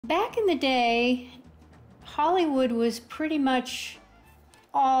Back in the day, Hollywood was pretty much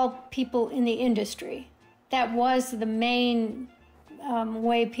all people in the industry. That was the main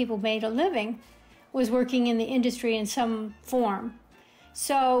way people made a living, was working in the industry in some form.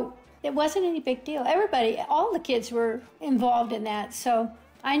 So it wasn't any big deal. Everybody, all the kids were involved in that. So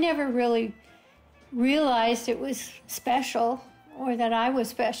I never really realized it was special or that I was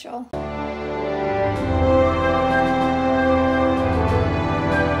special.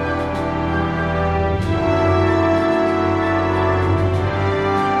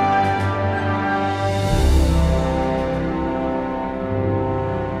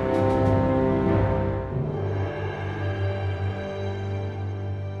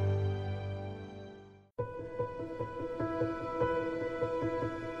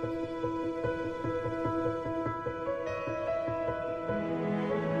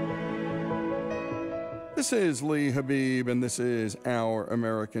 This is Lee Habib, and this is Our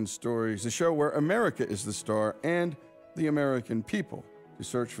American Stories, the show where America is the star and the American people. To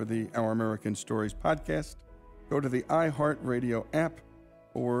search for the Our American Stories podcast, go to the iHeartRadio app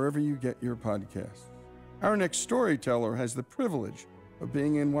or wherever you get your podcasts. Our next storyteller has the privilege of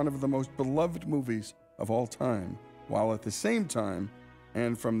being in one of the most beloved movies of all time, while at the same time,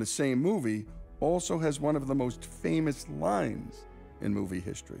 and from the same movie, also has one of the most famous lines in movie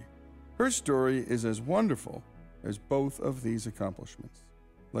history. Her story is as wonderful as both of these accomplishments.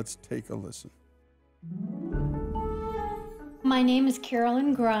 Let's take a listen. My name is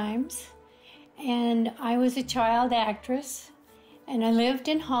Karolyn Grimes, and I was a child actress, and I lived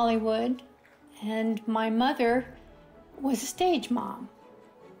in Hollywood, and my mother was a stage mom.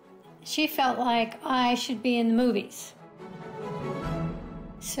 She felt like I should be in the movies.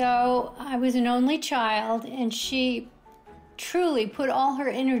 So I was an only child, and she truly put all her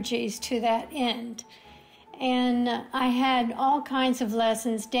energies to that end. And I had all kinds of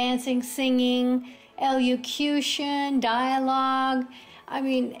lessons: dancing, singing, elocution, dialogue. I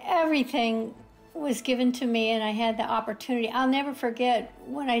mean, everything was given to me, and I had the opportunity. I'll never forget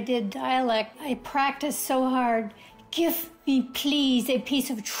when I did dialect. I practiced so hard. Give me, please, a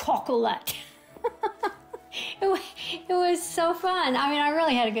piece of chocolate. It was so fun. I mean, I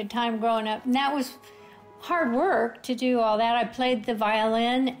really had a good time growing up, and that was hard work to do all that. I played the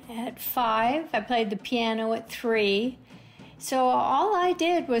violin at 5. I played the piano at 3. So all I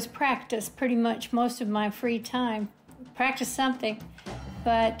did was practice pretty much most of my free time. Practice something.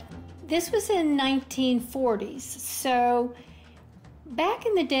 But this was in 1940s. So back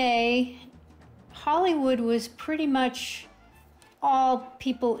in the day, Hollywood was pretty much all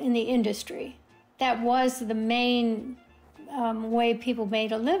people in the industry. That was the main way people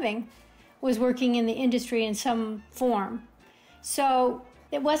made a living, was working in the industry in some form. So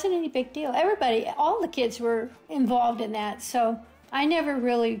it wasn't any big deal. Everybody, all the kids were involved in that. So I never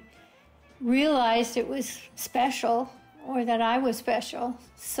really realized it was special or that I was special.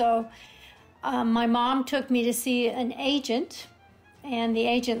 So my mom took me to see an agent, and the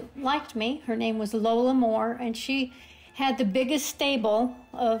agent liked me. Her name was Lola Moore, and she had the biggest stable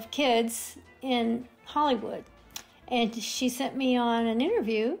of kids in Hollywood. And she sent me on an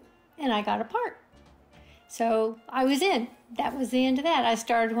interview, and I got a part. So I was in. That was the end of that. I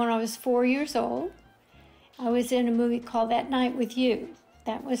started when I was 4 years old. I was in a movie called That Night with You.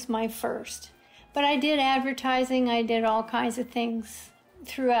 That was my first. But I did advertising. I did all kinds of things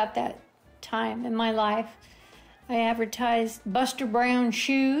throughout that time in my life. I advertised Buster Brown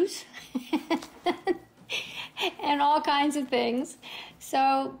shoes and all kinds of things.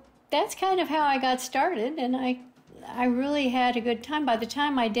 So that's kind of how I got started, and I really had a good time. By the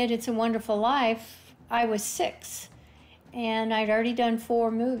time I did It's a Wonderful Life, I was 6, and I'd already done 4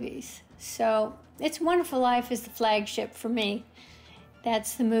 movies. So It's a Wonderful Life is the flagship for me.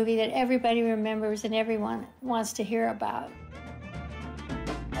 That's the movie that everybody remembers and everyone wants to hear about.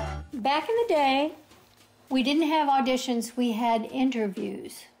 Back in the day, we didn't have auditions, we had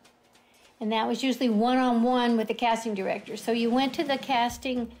interviews. And that was usually one-on-one with the casting director. So you went to the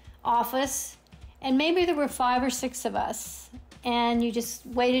casting office, and maybe there were 5 or 6 of us, and you just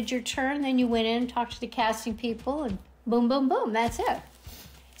waited your turn, then you went in and talked to the casting people, and boom, boom, boom, that's it.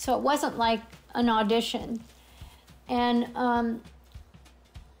 So it wasn't like an audition. And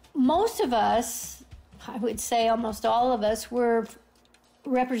most of us, I would say almost all of us, were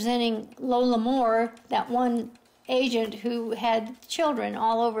representing Lola Moore, that one agent who had children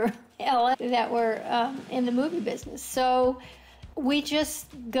all over LA that were in the movie business. So we just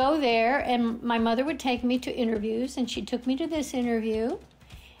go there, and my mother would take me to interviews, and she took me to this interview,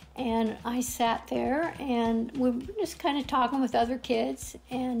 and I sat there, and we were just kind of talking with other kids,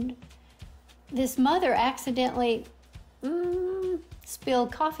 and this mother accidentally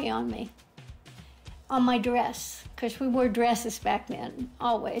spilled coffee on me, on my dress, because we wore dresses back then,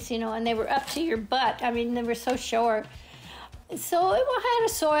 always, you know, and they were up to your butt. I mean, they were so short. So I had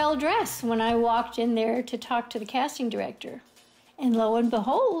a soiled dress when I walked in there to talk to the casting director. And lo and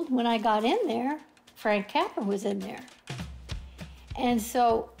behold, when I got in there, Frank Capra was in there. And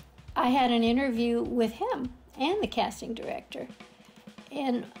so I had an interview with him and the casting director.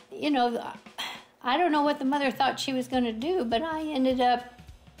 And, you know, I don't know what the mother thought she was going to do, but I ended up,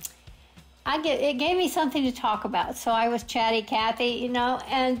 it gave me something to talk about. So I was chatty Cathy, you know,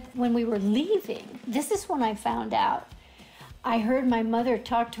 and when we were leaving, this is when I found out. I heard my mother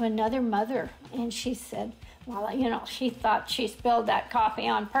talk to another mother, and she said, well, you know, she thought she spilled that coffee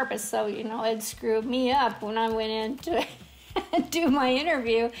on purpose, so, you know, it screwed me up when I went in to do my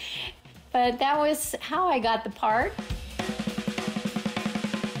interview. But that was how I got the part.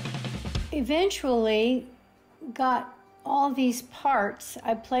 Eventually got all these parts.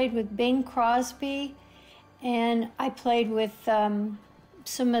 I played with Bing Crosby, and I played with some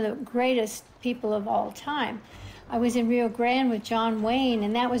of the greatest people of all time. I was in Rio Grande with John Wayne,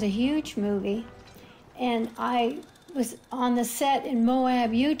 and that was a huge movie. And I was on the set in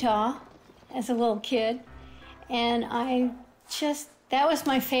Moab, Utah, as a little kid. And that was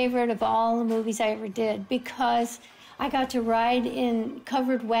my favorite of all the movies I ever did, because I got to ride in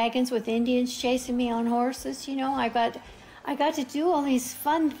covered wagons with Indians chasing me on horses, you know. I got to do all these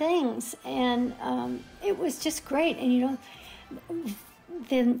fun things, and it was just great. And, you know,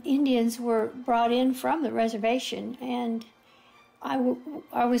 the Indians were brought in from the reservation, and I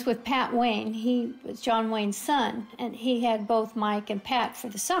was with Pat Wayne. He was John Wayne's son, and he had both Mike and Pat for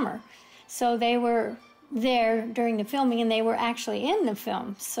the summer. So they were there during the filming, and they were actually in the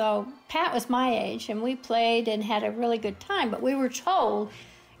film. So Pat was my age, and we played and had a really good time, but we were told,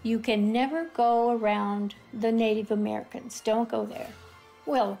 you can never go around the Native Americans. Don't go there.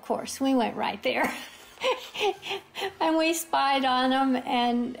 Well, of course, we went right there. And we spied on them,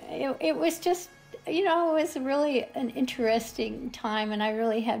 and it was just, you know, it was really an interesting time, and I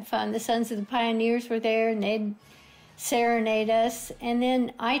really had fun. The Sons of the Pioneers were there, and they'd serenade us. And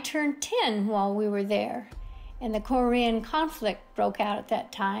then I turned 10 while we were there, and the Korean conflict broke out at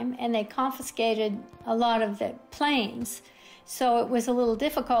that time, and they confiscated a lot of the planes. So it was a little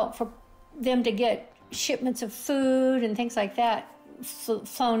difficult for them to get shipments of food and things like that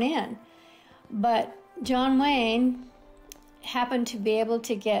flown in. But John Wayne happened to be able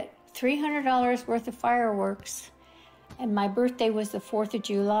to get $300 worth of fireworks, and my birthday was the 4th of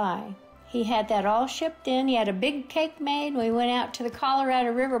July. He had that all shipped in. He had a big cake made. We went out to the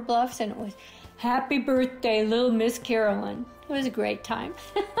Colorado River Bluffs, and it was, "Happy birthday, little Miss Karolyn." It was a great time.